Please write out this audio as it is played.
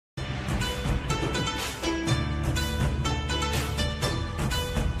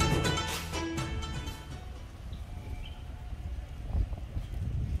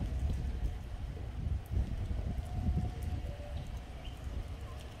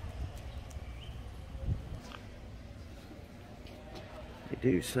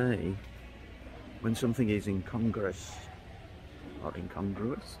do say when something is incongruous, or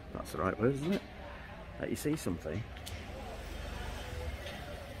incongruous, that's the right word, isn't it? That you see something,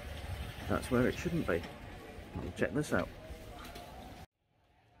 that's where it shouldn't be. Well, check this out.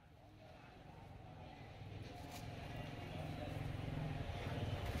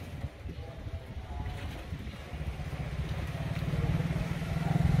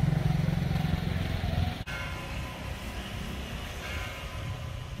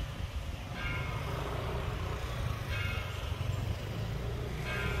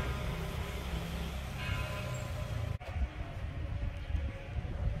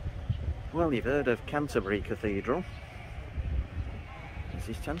 Well, you've heard of Canterbury Cathedral. This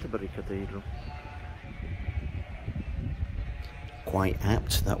is Chantaburi Cathedral. Quite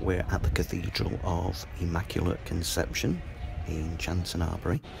apt that we're at the Cathedral of Immaculate Conception in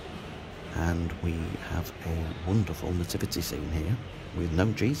Chantaburi, and we have a wonderful nativity scene here with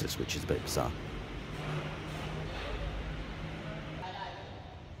no Jesus, which is a bit bizarre.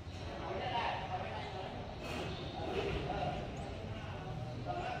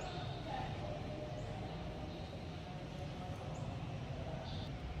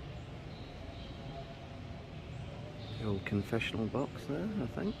 The old confessional box there,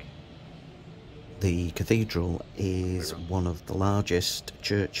 I think. The cathedral is one of the largest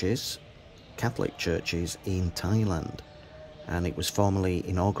churches, Catholic churches, in Thailand, and it was formally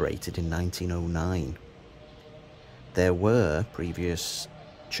inaugurated in 1909. There were previous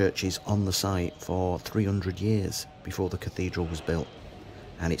churches on the site for 300 years before the cathedral was built,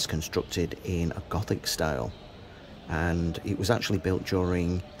 and it's constructed in a Gothic style. And it was actually built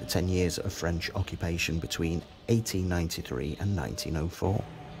during the 10 years of French occupation between 1893 and 1904.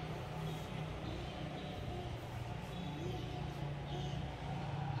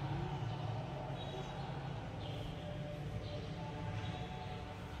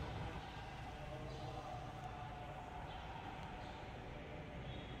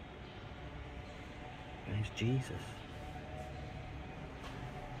 There's Jesus.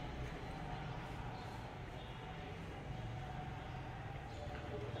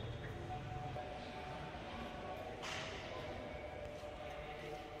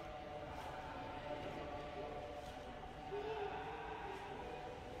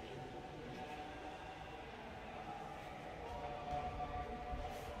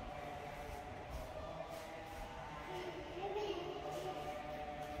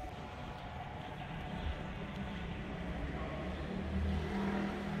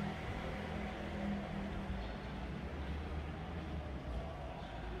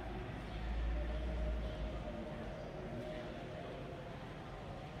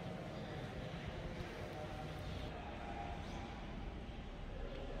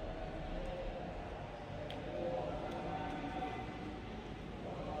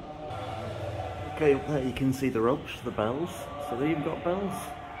 Okay, up there you can see the ropes, the bells. So they've even got bells.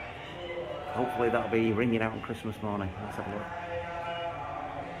 Hopefully that'll be ringing out on Christmas morning. Let's have a look.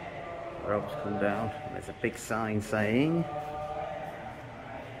 The ropes come down. There's a big sign saying,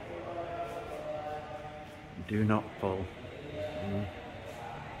 "Do not pull."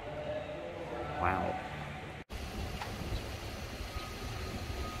 Wow.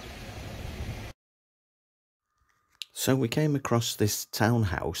 So we came across this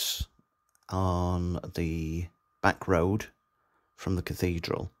townhouse on the back road from the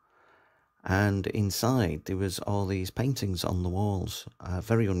cathedral, and inside there was all these paintings on the walls,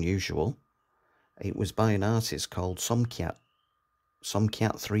 very unusual. It was by an artist called Somkiat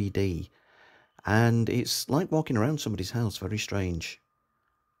 3D, and it's like walking around somebody's house, very strange.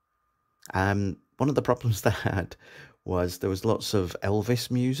 One of the problems they had was there was lots of Elvis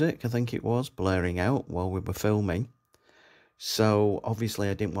music, I think it was, blaring out while we were filming. So obviously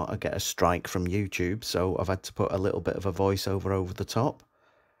I didn't want to get a strike from YouTube, so I've had to put a little bit of a voiceover over the top.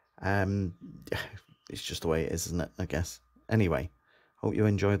 It's just the way it is, isn't it, I guess. Anyway, hope you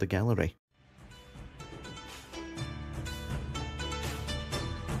enjoy the gallery.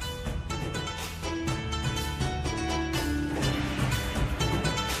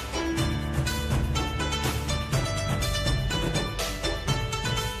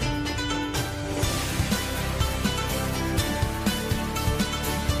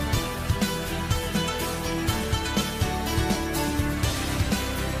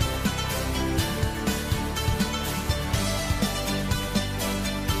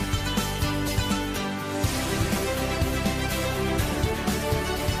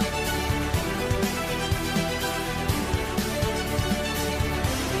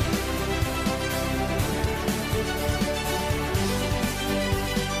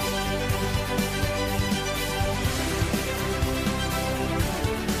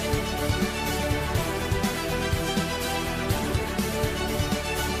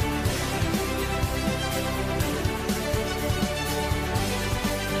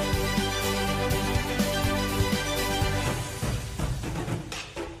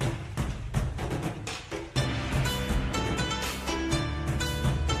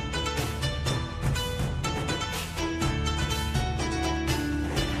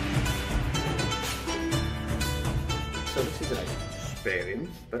 so this is an experience,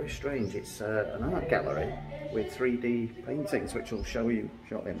 very strange. It's an art gallery with 3D paintings, which I'll show you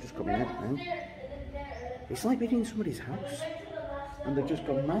shortly. I'm just coming out now. It's like being in somebody's house, and they've just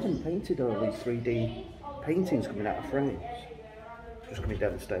gone mad and painted all these 3D paintings coming out of frames. Just coming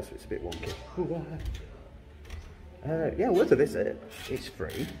down the stairs, so it's a bit wonky. Yeah, worth a visit. It's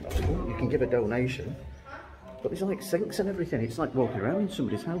free. You can give a donation, but there's like sinks and everything. It's like walking around in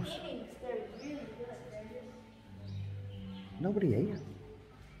somebody's house. Nobody here.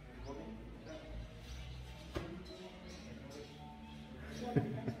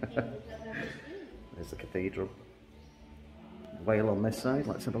 There's the cathedral. Whale on this side.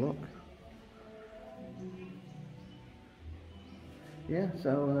 Let's have a look. Yeah,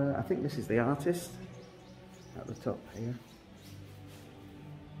 so I think this is the artist at the top here.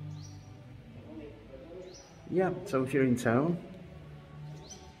 Yeah, so if you're in town,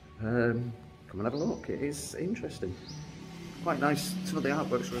 come and have a look. It is interesting. Quite nice. Some of the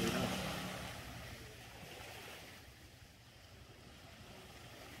artwork's really nice.